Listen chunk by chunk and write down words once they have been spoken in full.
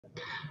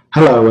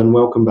Hello and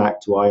welcome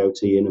back to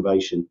IoT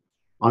Innovation.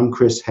 I'm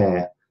Chris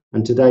Hare,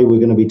 and today we're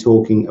going to be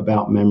talking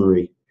about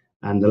memory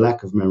and the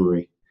lack of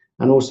memory,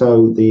 and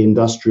also the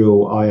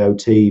industrial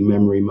IoT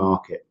memory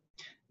market.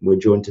 We're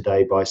joined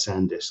today by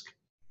SanDisk.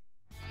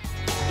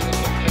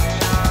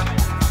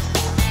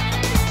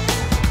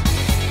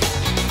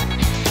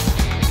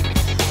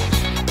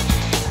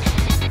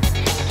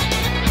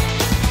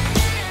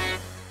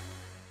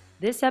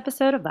 This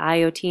episode of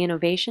IoT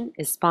Innovation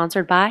is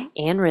sponsored by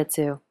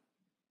Anritsu.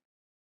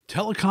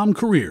 Telecom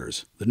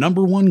Careers, the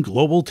 #1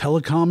 global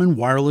telecom and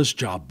wireless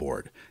job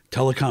board,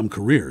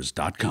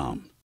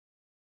 telecomcareers.com.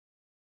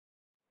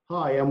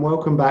 Hi, and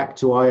welcome back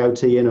to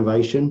IoT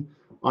Innovation.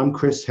 I'm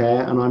Chris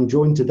Hare, and I'm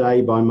joined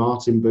today by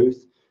Martin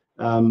Booth,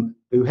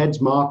 who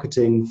heads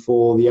marketing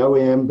for the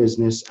OEM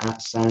business at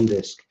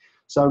SanDisk.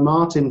 So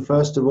Martin,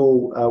 first of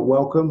all,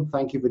 welcome.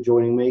 Thank you for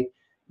joining me.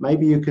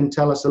 Maybe you can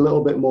tell us a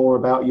little bit more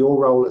about your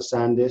role at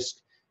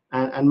SanDisk,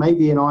 and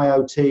maybe in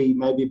IoT,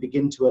 maybe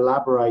begin to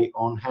elaborate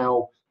on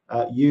how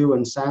you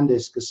and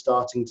SanDisk are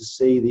starting to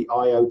see the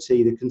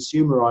IoT, the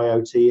consumer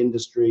IoT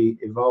industry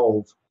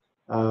evolve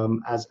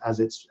as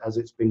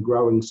it's been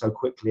growing so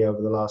quickly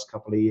over the last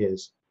couple of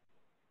years.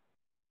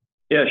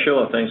 Yeah,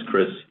 sure. Thanks,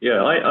 Chris.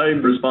 Yeah,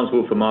 I'm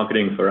responsible for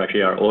marketing for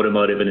actually our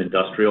automotive and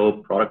industrial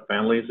product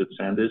families at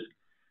SanDisk.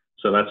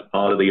 So that's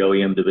part of the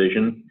OEM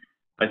division.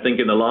 I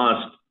think in the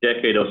last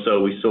decade or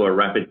so, we saw a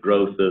rapid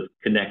growth of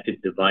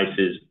connected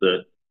devices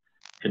that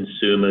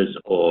consumers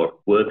or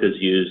workers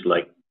use,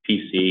 like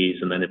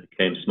PCs, and then it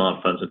became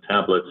smartphones and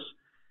tablets.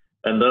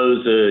 And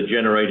those are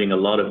generating a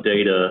lot of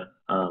data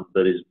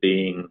that is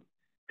being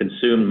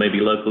consumed maybe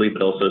locally,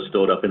 but also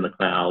stored up in the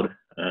cloud.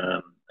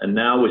 And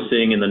now we're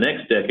seeing in the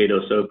next decade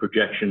or so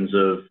projections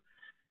of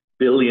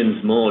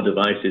billions more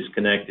devices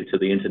connected to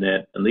the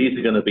internet. And these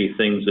are going to be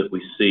things that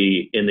we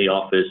see in the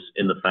office,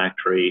 in the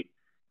factory,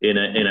 in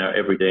our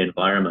everyday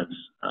environments.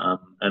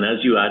 And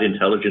as you add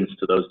intelligence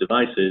to those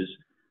devices,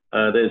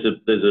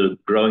 there's a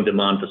growing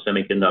demand for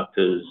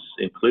semiconductors,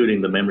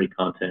 including the memory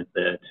content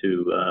there,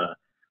 to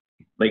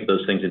make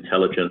those things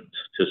intelligent,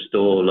 to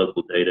store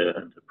local data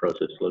and to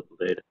process local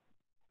data.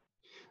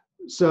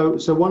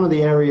 So one of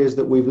the areas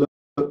that we've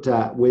looked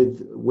at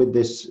with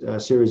this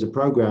series of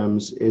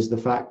programs is the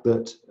fact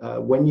that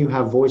when you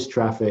have voice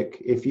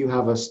traffic, if you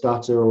have a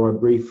stutter or a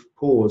brief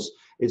pause,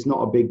 it's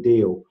not a big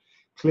deal.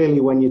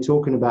 Clearly, when you're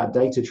talking about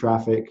data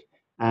traffic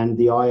and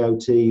the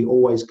IoT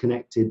always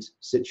connected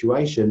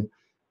situation,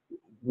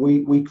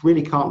 we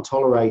really can't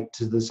tolerate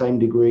to the same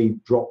degree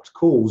dropped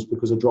calls,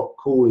 because a dropped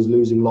call is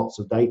losing lots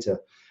of data.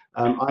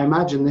 I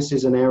imagine this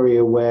is an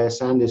area where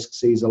SanDisk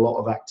sees a lot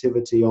of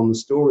activity on the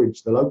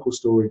storage, the local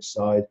storage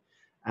side,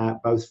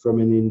 both from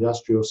an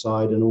industrial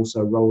side and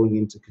also rolling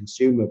into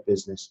consumer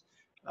business.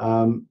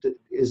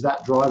 Is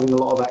that driving a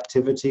lot of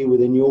activity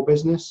within your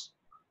business?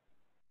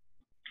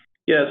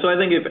 Yeah, so I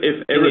think if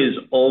everything is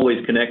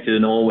always connected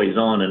and always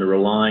on and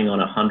relying on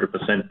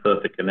 100%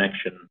 perfect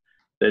connection,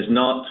 there's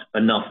not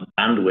enough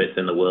bandwidth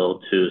in the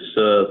world to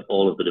serve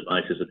all of the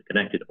devices that are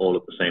connected all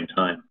at the same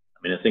time. I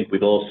mean, I think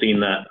we've all seen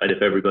that, right?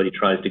 If everybody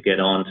tries to get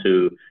on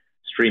to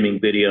streaming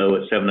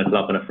video at 7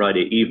 o'clock on a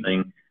Friday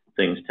evening,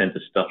 things tend to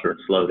stutter and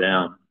slow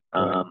down.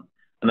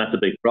 And that's a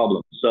big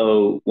problem.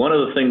 So one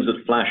of the things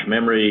that flash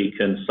memory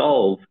can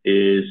solve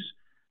is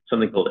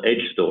something called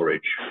edge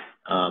storage,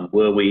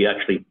 where we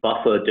actually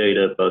buffer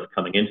data both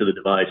coming into the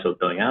device or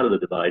going out of the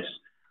device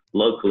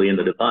locally in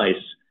the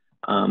device,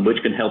 which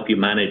can help you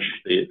manage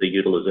the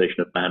utilization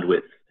of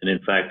bandwidth, and in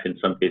fact, in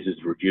some cases,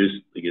 reduce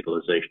the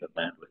utilization of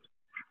bandwidth.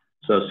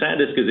 So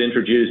SanDisk has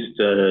introduced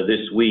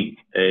this week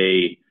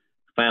a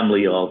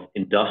family of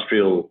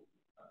industrial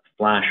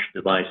flash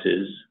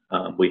devices.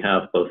 We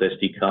have both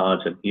SD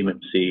cards and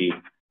eMMC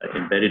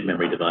embedded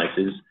memory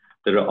devices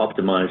that are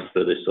optimized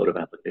for this sort of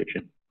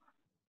application.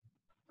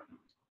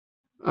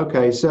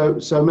 Okay,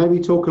 so maybe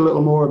talk a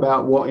little more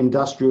about what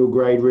industrial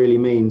grade really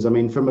means. I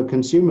mean, from a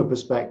consumer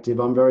perspective,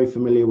 I'm very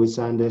familiar with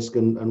SanDisk,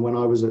 and when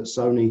I was at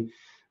Sony,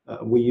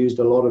 we used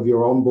a lot of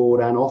your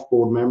onboard and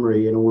offboard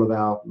memory in all of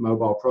our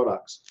mobile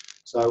products.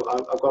 So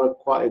I've got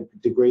quite a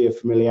degree of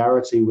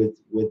familiarity with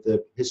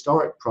the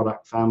historic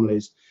product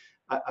families.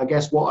 I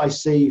guess what I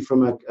see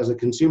as a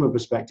consumer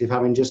perspective,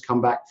 having just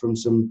come back from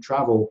some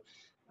travel,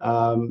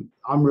 I'm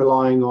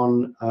relying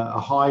on a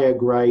higher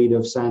grade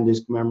of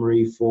SanDisk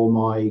memory for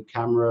my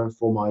camera,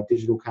 for my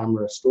digital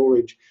camera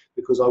storage,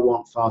 because I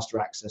want faster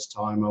access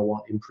time, I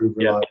want improved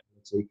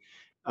reliability.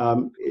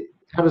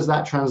 How does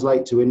that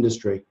translate to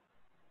industry?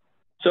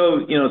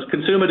 So,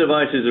 consumer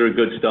devices are a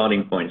good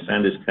starting point.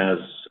 SanDisk has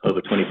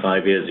over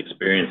 25 years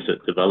experience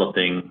at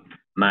developing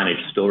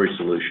managed storage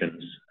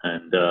solutions,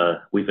 and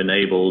we've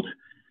enabled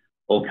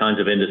all kinds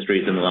of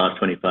industries in the last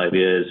 25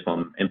 years,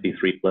 from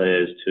MP3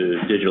 players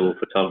to digital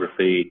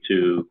photography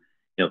to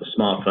the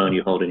smartphone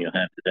you hold in your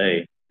hand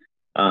today.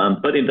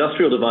 But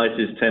industrial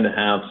devices tend to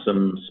have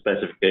some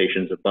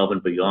specifications above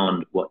and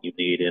beyond what you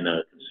need in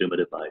a consumer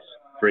device.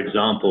 For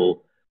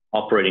example,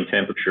 operating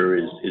temperature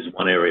is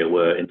one area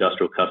where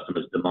industrial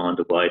customers demand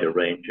a wider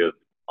range of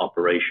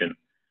operation.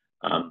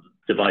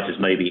 Devices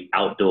may be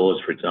outdoors,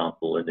 for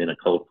example, and in a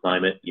cold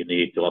climate, you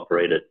need to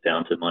operate it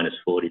down to minus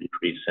 40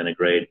 degrees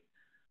centigrade.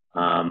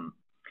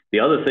 The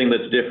other thing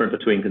that's different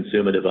between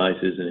consumer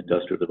devices and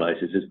industrial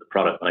devices is the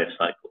product life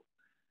cycle.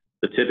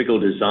 The typical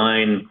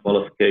design,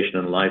 qualification,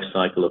 and life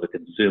cycle of a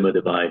consumer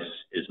device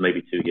is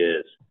maybe 2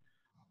 years.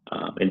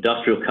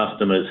 Industrial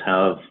customers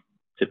have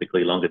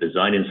typically longer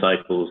design-in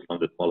cycles,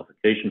 longer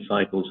qualification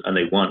cycles, and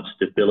they want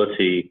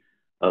stability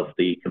of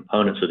the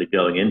components that are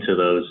going into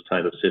those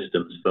type of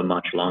systems for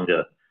much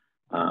longer.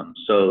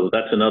 So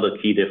that's another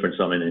key difference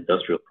on an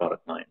industrial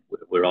product line.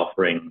 We're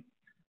offering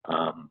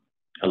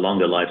a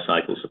longer life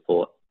cycle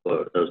support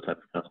for those type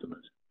of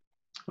customers.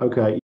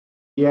 Okay.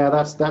 Yeah,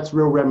 that's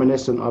real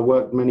reminiscent. I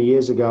worked many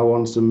years ago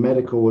on some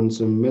medical and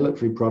some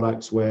military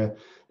products where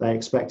they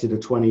expected a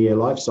 20-year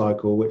life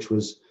cycle, which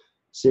was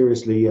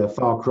seriously a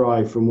far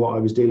cry from what I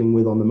was dealing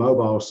with on the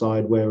mobile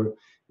side, where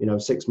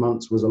 6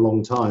 months was a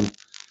long time.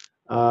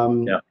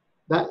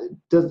 That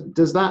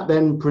does that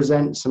then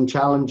present some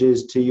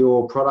challenges to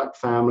your product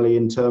family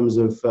in terms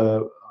of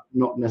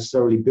not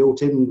necessarily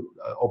built-in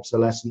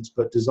obsolescence,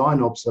 but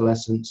design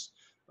obsolescence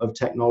of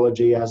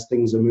technology as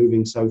things are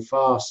moving so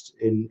fast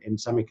in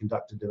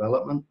semiconductor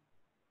development?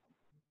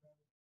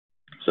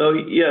 So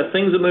yeah,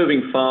 things are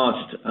moving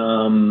fast,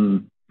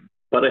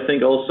 but I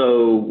think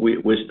also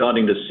we're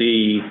starting to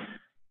see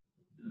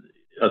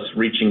us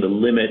reaching the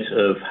limit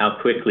of how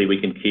quickly we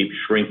can keep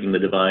shrinking the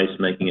device,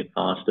 making it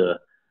faster.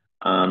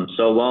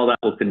 So while that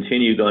will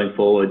continue going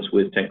forwards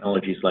with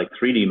technologies like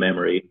 3D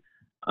memory,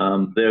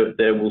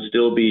 there will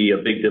still be a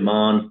big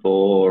demand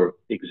for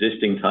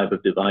existing type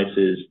of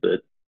devices that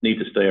need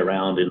to stay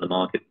around in the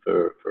market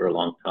for a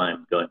long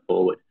time going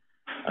forward.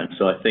 And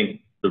so I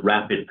think the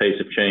rapid pace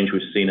of change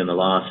we've seen in the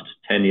last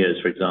 10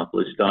 years, for example,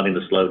 is starting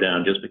to slow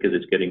down just because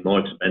it's getting more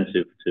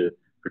expensive to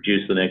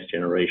produce the next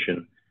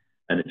generation,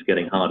 and it's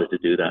getting harder to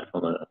do that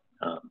from a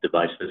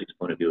device physics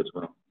point of view as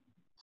well.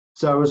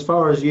 So as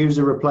far as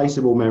user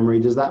replaceable memory,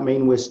 does that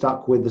mean we're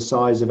stuck with the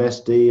size of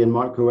SD and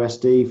micro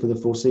SD for the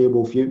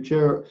foreseeable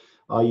future?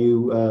 Are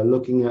you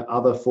looking at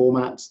other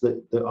formats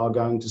that are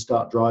going to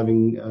start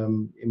driving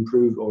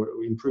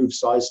improved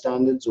size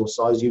standards or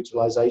size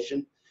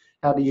utilization?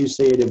 How do you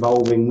see it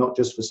evolving, not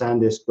just for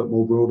SanDisk, but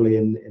more broadly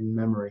in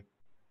memory?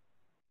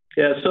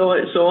 Yeah, so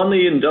on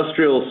the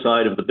industrial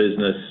side of the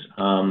business,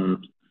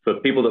 for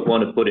people that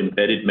want to put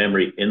embedded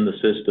memory in the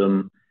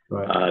system,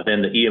 right.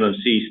 Then the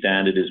eMMC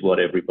standard is what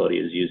everybody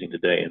is using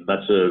today. And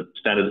that's a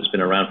standard that's been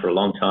around for a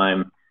long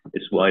time.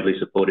 It's widely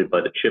supported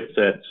by the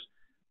chipsets,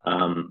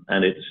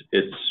 and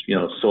it's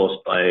sourced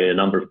by a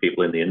number of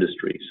people in the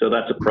industry. So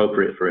that's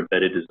appropriate for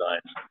embedded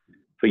designs.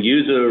 For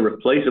user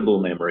replaceable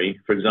memory,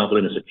 for example,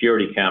 in a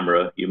security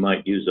camera, you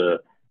might use a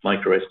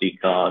micro SD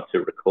card to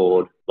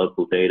record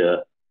local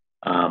data.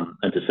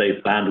 And to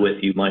save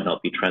bandwidth, you might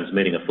not be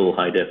transmitting a full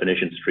high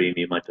definition stream.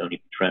 You might only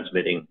be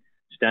transmitting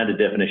standard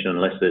definition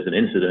unless there's an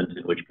incident,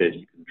 in which case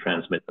you can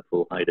transmit the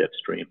full high def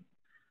stream.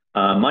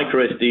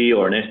 Micro SD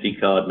or an SD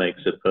card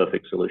makes a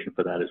perfect solution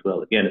for that as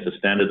well. Again, it's a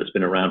standard that's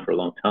been around for a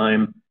long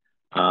time.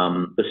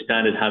 The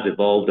standard has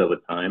evolved over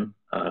time.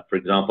 For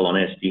example, on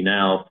SD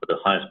now, for the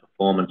highest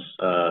performance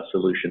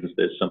solutions,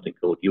 there's something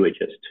called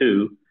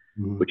UHS-2,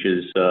 which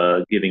is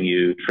giving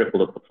you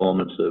triple the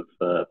performance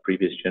of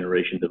previous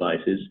generation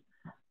devices.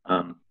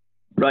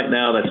 Right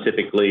now, that's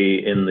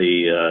typically in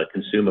the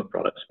consumer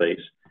product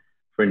space.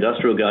 For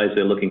industrial guys,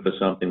 they're looking for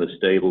something that's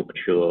stable,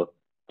 mature,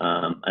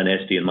 and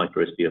SD and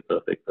micro SD are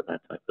perfect for that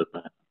type of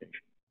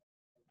application.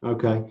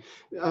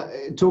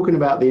 Okay. Talking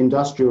about the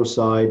industrial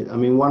side, I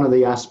mean, one of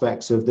the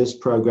aspects of this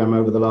program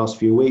over the last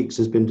few weeks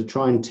has been to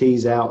try and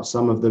tease out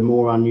some of the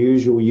more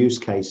unusual use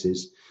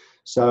cases.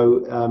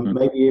 So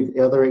maybe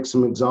are there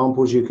some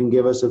examples you can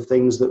give us of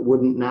things that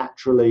wouldn't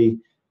naturally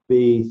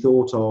be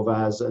thought of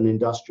as an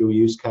industrial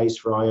use case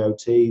for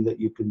IoT that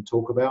you can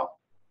talk about?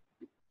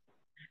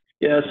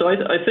 Yeah, so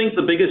I think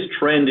the biggest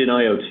trend in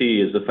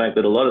IoT is the fact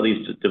that a lot of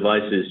these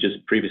devices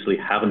just previously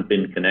haven't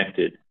been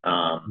connected.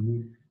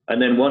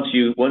 And then once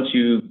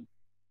you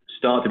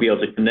start to be able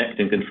to connect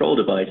and control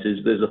devices,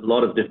 there's a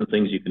lot of different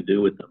things you can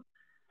do with them.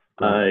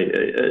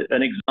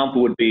 An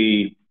example would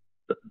be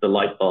the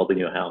light bulb in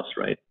your house,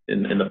 right?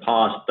 In the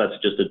past,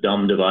 that's just a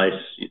dumb device.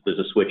 There's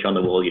a switch on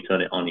the wall, you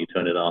turn it on, you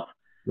turn it off.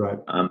 Right.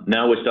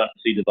 Now we're starting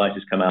to see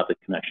devices come out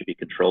that can actually be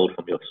controlled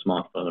from your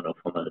smartphone or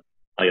from an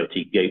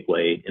IoT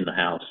gateway in the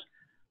house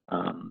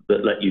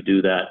that let you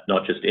do that,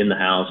 not just in the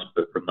house,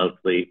 but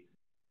remotely.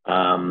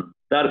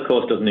 That, of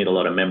course, doesn't need a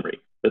lot of memory.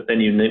 But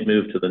then you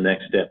move to the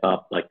next step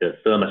up, like a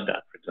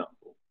thermostat, for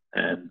example.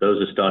 And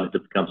those are starting to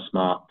become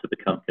smart, to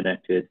become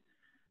connected.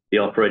 The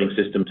operating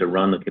system to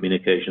run the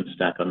communication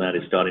stack on that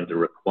is starting to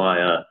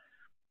require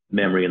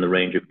memory in the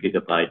range of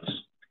gigabytes.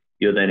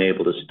 You're then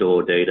able to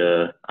store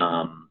data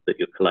that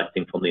you're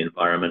collecting from the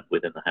environment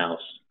within the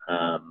house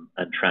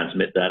and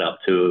transmit that up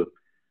to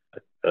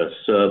a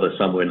server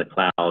somewhere in the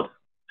cloud,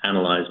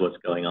 analyze what's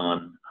going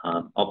on,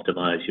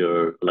 optimize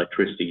your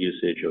electricity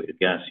usage or your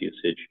gas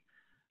usage.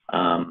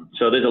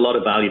 So there's a lot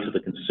of value to the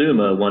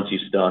consumer once you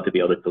start to be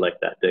able to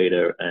collect that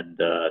data and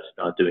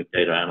start doing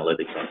data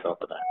analytics on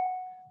top of that.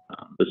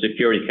 The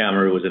security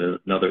camera was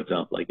another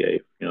example I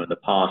gave. You know, in the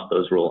past,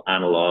 those were all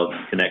analog,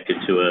 connected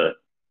to a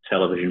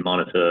television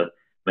monitor.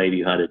 Maybe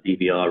you had a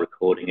DVR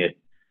recording it.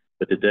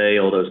 But today,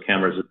 all those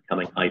cameras are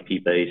becoming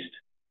IP-based.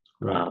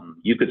 Right.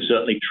 You could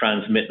certainly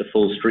transmit the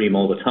full stream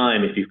all the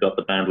time if you've got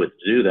the bandwidth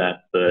to do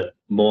that. But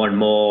more and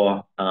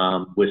more,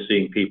 we're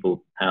seeing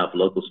people have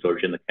local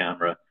storage in the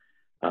camera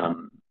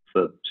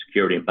for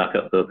security and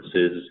backup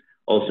purposes,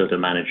 also to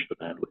manage the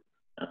bandwidth.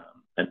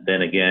 And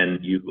then again,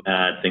 you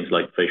add things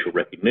like facial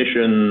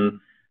recognition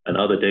and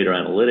other data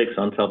analytics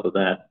on top of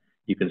that.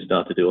 You can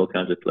start to do all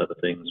kinds of clever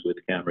things with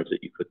cameras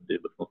that you couldn't do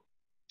before.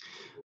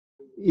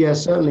 Yeah,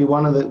 certainly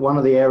one of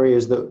the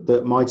areas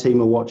that my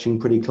team are watching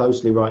pretty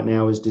closely right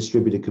now is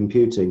distributed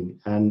computing,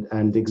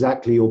 and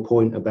exactly your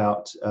point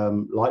about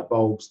light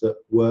bulbs that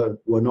were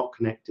not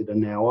connected and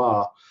now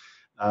are.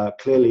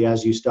 Clearly,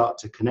 as you start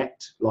to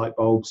connect light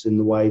bulbs in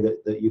the way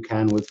that you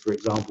can with, for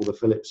example, the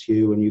Philips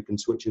Hue, and you can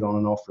switch it on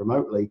and off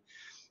remotely,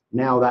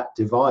 now that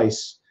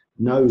device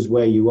knows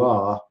where you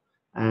are,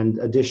 and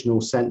additional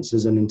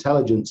sensors and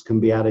intelligence can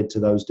be added to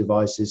those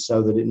devices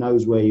so that it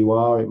knows where you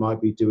are. It might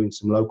be doing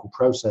some local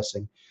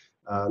processing,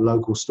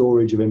 local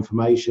storage of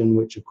information,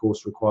 which of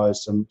course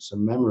requires some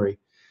memory.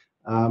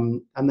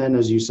 And then,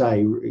 as you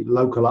say,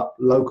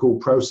 local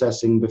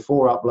processing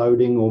before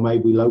uploading, or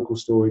maybe local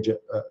storage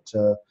at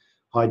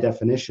high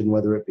definition,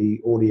 whether it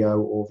be audio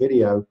or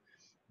video,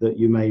 that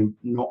you may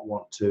not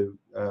want to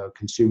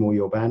consume all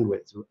your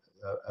bandwidth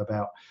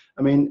about.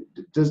 I mean,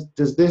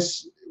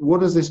 what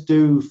does this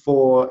do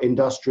for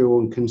industrial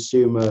and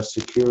consumer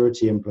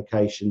security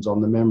implications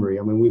on the memory?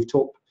 I mean, we've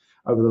talked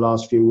over the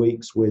last few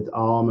weeks with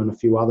ARM and a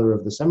few other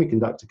of the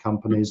semiconductor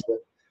companies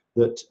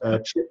that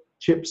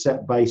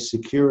chipset-based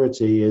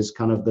security is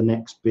kind of the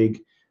next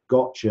big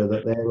gotcha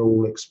that they're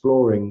all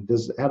exploring.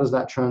 How does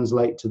that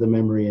translate to the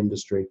memory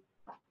industry?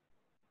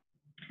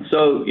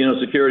 So, you know,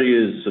 security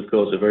is, of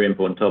course, a very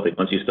important topic.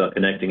 Once you start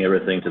connecting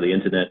everything to the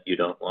internet, you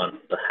don't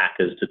want the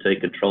hackers to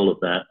take control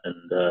of that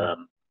and,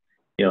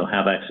 you know,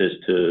 have access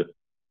to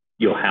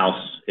your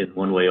house in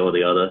one way or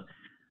the other.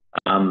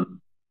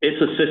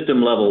 It's a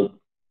system-level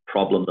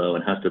problem, though,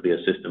 and has to be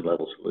a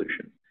system-level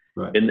solution.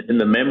 Right. In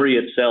the memory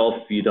itself,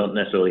 you don't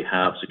necessarily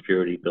have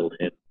security built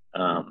in.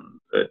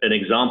 An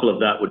example of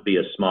that would be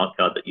a smart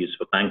card that's used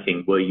for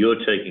banking, where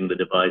you're taking the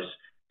device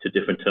to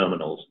different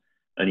terminals,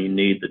 and you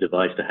need the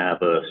device to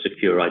have a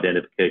secure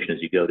identification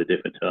as you go to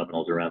different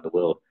terminals around the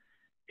world.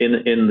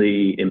 In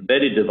the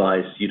embedded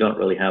device, you don't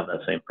really have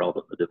that same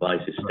problem. The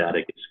device is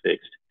static, it's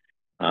fixed.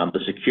 The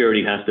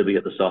security has to be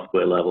at the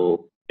software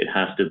level. It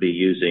has to be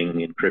using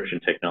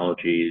encryption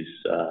technologies.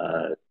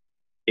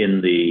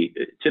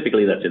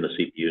 Typically that's in the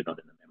CPU, not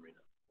in the memory.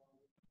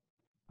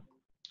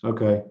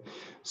 Okay.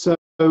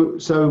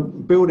 So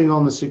building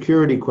on the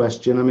security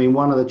question, I mean,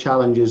 one of the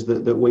challenges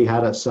that we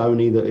had at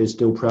Sony that is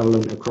still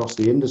prevalent across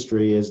the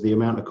industry is the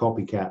amount of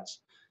copycats.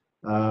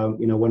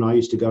 You know, when I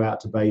used to go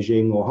out to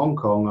Beijing or Hong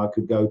Kong, I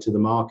could go to the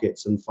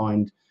markets and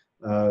find,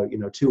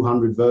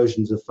 200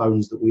 versions of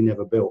phones that we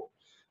never built.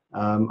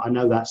 I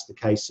know that's the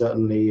case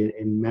certainly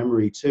in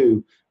memory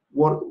too.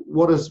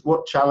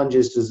 What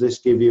challenges does this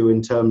give you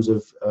in terms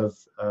of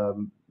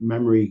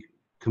memory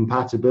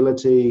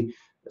compatibility,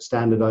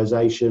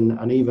 standardization,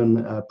 and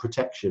even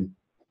protection?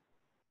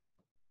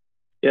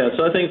 Yeah,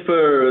 so I think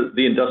for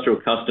the industrial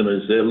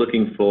customers, they're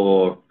looking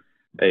for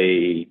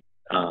a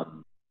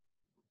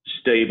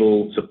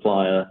stable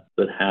supplier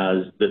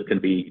that can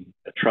be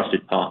a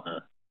trusted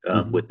partner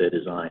with their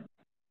design.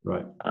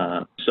 Right.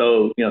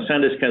 So, you know,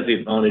 SanDisk has the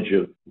advantage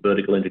of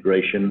vertical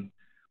integration.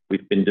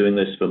 We've been doing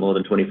this for more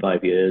than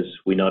 25 years.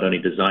 We not only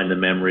design the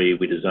memory,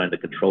 we design the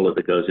controller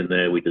that goes in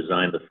there, we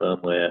design the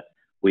firmware,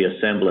 we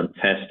assemble and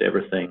test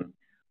everything.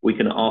 We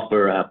can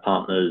offer our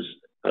partners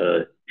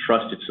a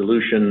trusted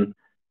solution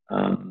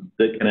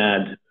that can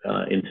add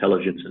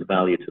intelligence and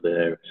value to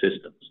their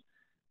systems.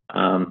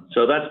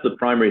 So that's the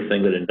primary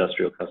thing that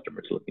industrial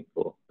customers are looking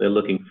for. They're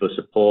looking for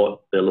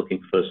support. They're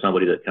looking for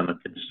somebody that can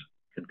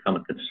come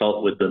and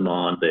consult with them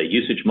on their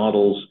usage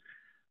models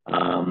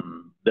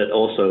that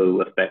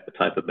also affect the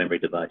type of memory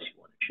device you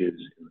want to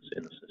choose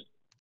in the system.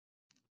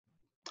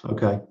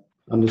 Okay,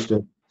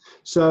 understood.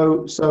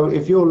 So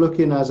if you're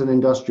looking as an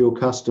industrial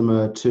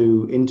customer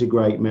to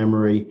integrate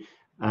memory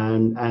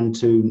and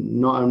to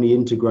not only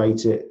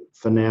integrate it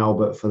for now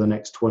but for the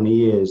next 20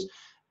 years,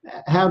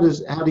 how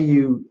do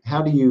you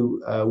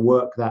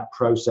work that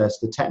process,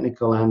 the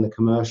technical and the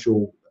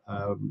commercial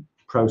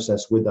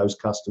process with those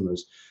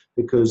customers?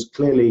 Because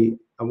clearly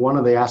one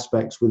of the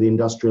aspects with the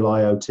industrial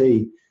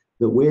IoT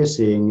that we're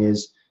seeing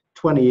is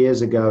 20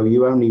 years ago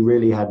you only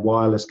really had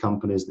wireless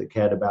companies that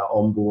cared about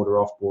onboard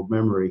or offboard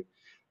memory.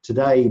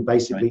 Today,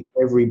 basically,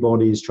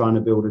 everybody is trying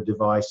to build a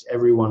device.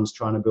 Everyone's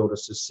trying to build a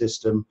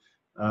system.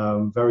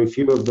 Very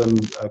few of them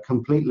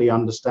completely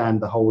understand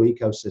the whole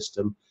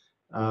ecosystem.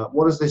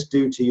 What does this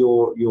do to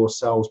your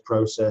sales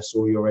process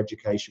or your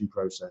education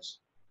process?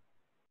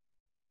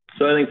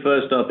 So I think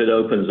first up, it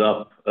opens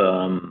up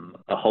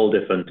a whole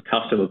different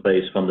customer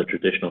base from the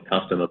traditional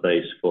customer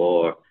base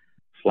for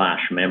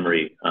flash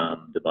memory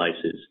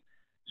devices.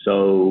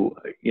 So,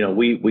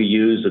 we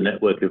use a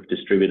network of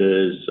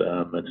distributors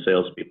and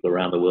salespeople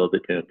around the world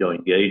that can go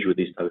engage with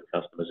these type of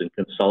customers and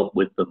consult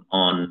with them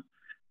on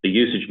the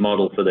usage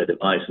model for their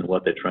device and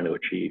what they're trying to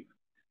achieve.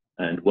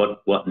 And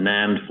what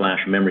NAND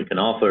flash memory can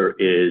offer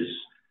is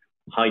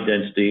high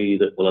density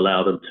that will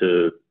allow them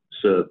to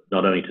serve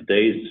not only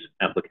today's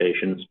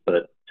applications,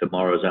 but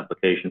tomorrow's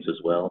applications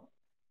as well.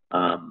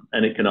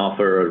 And it can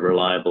offer a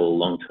reliable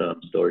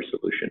long-term storage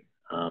solution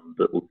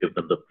that will give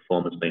them the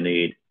performance they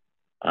need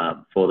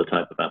for the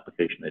type of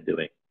application they're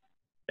doing.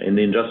 In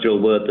the industrial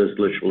world, there's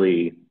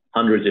literally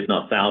hundreds, if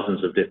not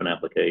thousands, of different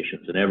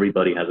applications, and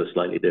everybody has a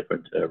slightly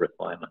different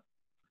requirement.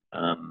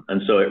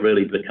 And so it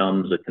really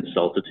becomes a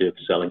consultative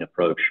selling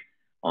approach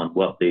on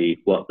what the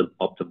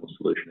optimal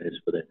solution is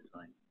for their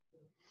design.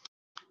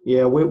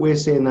 Yeah, we're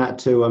seeing that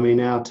too. I mean,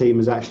 our team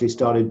has actually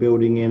started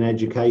building in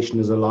education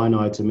as a line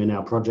item in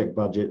our project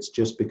budgets,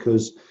 just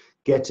because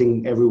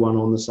getting everyone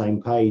on the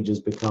same page has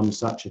become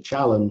such a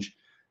challenge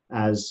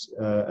as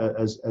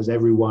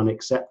everyone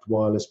except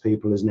wireless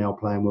people is now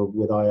playing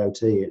with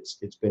IoT. It's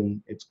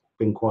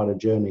been quite a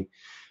journey.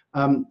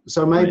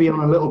 So maybe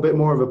on a little bit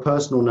more of a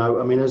personal note,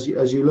 I mean, as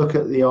you look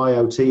at the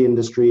IoT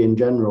industry in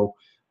general,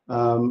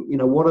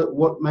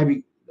 what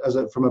maybe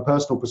from a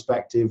personal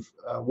perspective,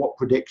 what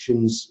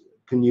predictions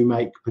can you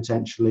make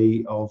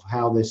potentially of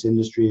how this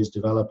industry is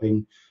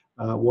developing?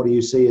 What do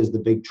you see as the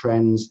big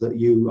trends that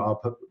you are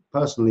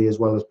personally as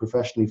well as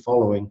professionally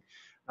following?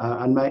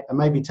 And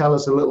maybe tell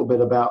us a little bit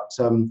about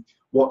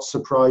what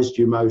surprised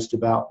you most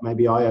about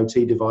maybe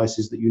IoT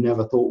devices that you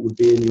never thought would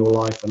be in your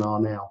life and are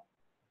now.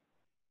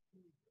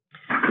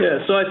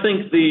 Yeah, so I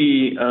think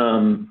the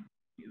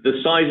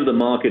size of the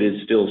market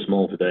is still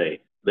small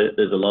today.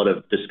 There's a lot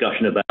of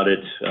discussion about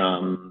it,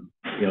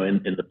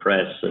 in the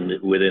press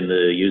and within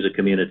the user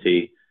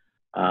community.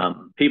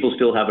 People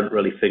still haven't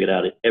really figured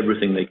out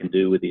everything they can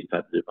do with these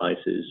types of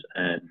devices,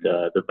 and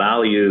the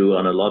value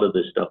on a lot of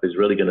this stuff is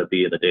really going to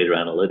be in the data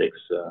analytics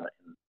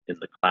in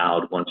the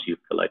cloud once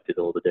you've collected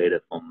all the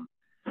data from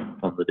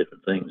the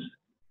different things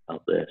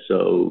out there.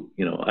 So,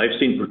 I've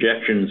seen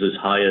projections as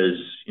high as,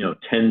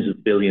 tens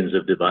of billions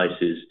of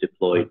devices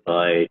deployed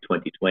by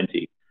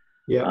 2020.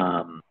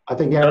 Yeah, I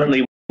think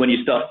certainly when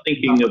you start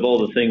thinking of all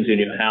the things in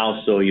your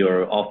house or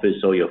your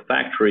office or your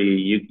factory,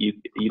 you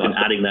can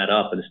adding that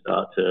up and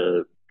start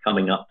to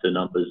coming up to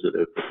numbers that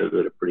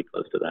are pretty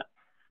close to that.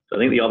 So I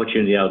think the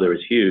opportunity out there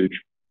is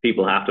huge.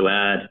 People have to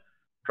add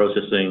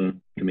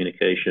processing,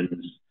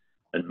 communications,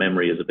 and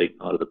memory is a big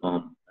part of the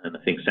BOM. And I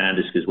think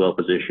SanDisk is well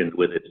positioned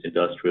with its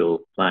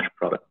industrial flash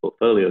product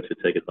portfolio to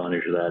take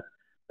advantage of that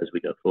as we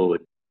go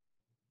forward.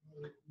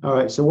 All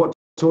right. So what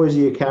toys are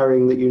you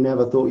carrying that you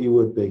never thought you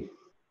would be?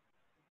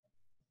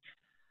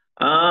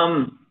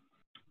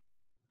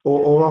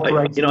 Or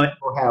operating in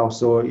your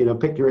house, or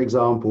pick your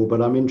example.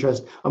 But I'm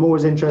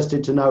always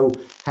interested to know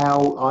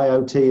how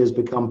IoT has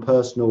become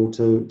personal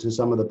to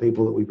some of the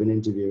people that we've been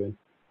interviewing.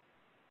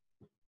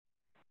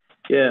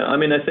 Yeah, I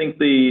mean, I think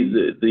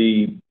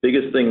the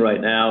biggest thing right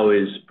now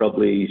is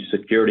probably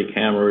security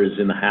cameras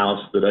in the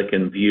house that I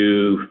can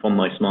view from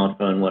my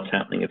smartphone what's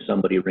happening if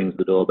somebody rings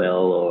the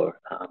doorbell or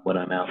when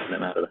I'm out of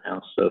the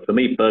house. So for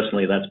me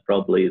personally, that's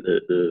probably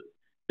the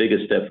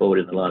biggest step forward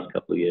in the last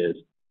couple of years.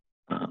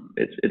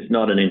 It's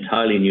not an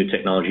entirely new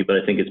technology, but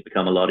I think it's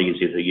become a lot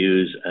easier to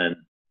use, and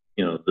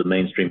the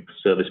mainstream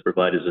service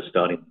providers are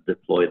starting to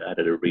deploy that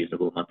at a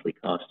reasonable monthly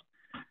cost.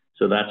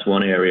 So that's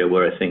one area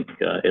where I think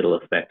it'll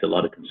affect a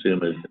lot of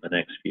consumers in the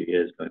next few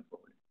years going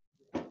forward.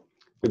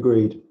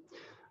 Agreed.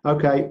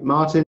 Okay,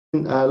 Martin,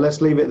 let's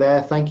leave it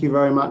there. Thank you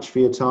very much for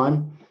your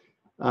time.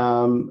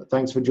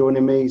 Thanks for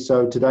joining me.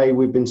 So today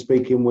we've been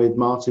speaking with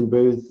Martin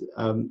Booth,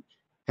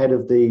 head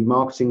of the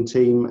marketing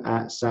team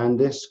at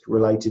SanDisk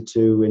related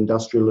to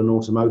industrial and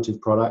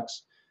automotive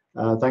products.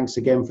 Thanks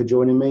again for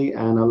joining me,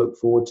 and I look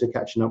forward to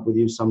catching up with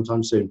you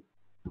sometime soon.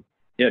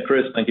 Yeah,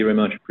 Chris, thank you very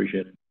much.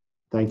 Appreciate it.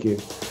 Thank you.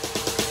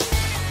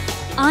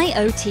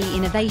 IoT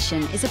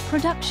Innovation is a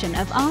production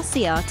of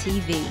RCR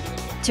TV.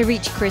 To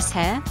reach Chris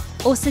Hare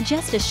or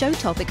suggest a show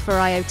topic for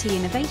IoT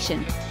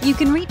Innovation, you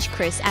can reach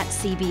Chris at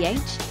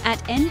cbh@ntete.com.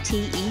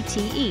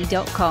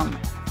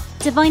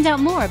 To find out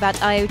more about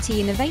IoT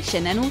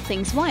innovation and all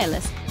things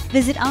wireless,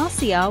 visit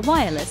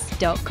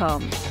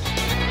rcrwireless.com.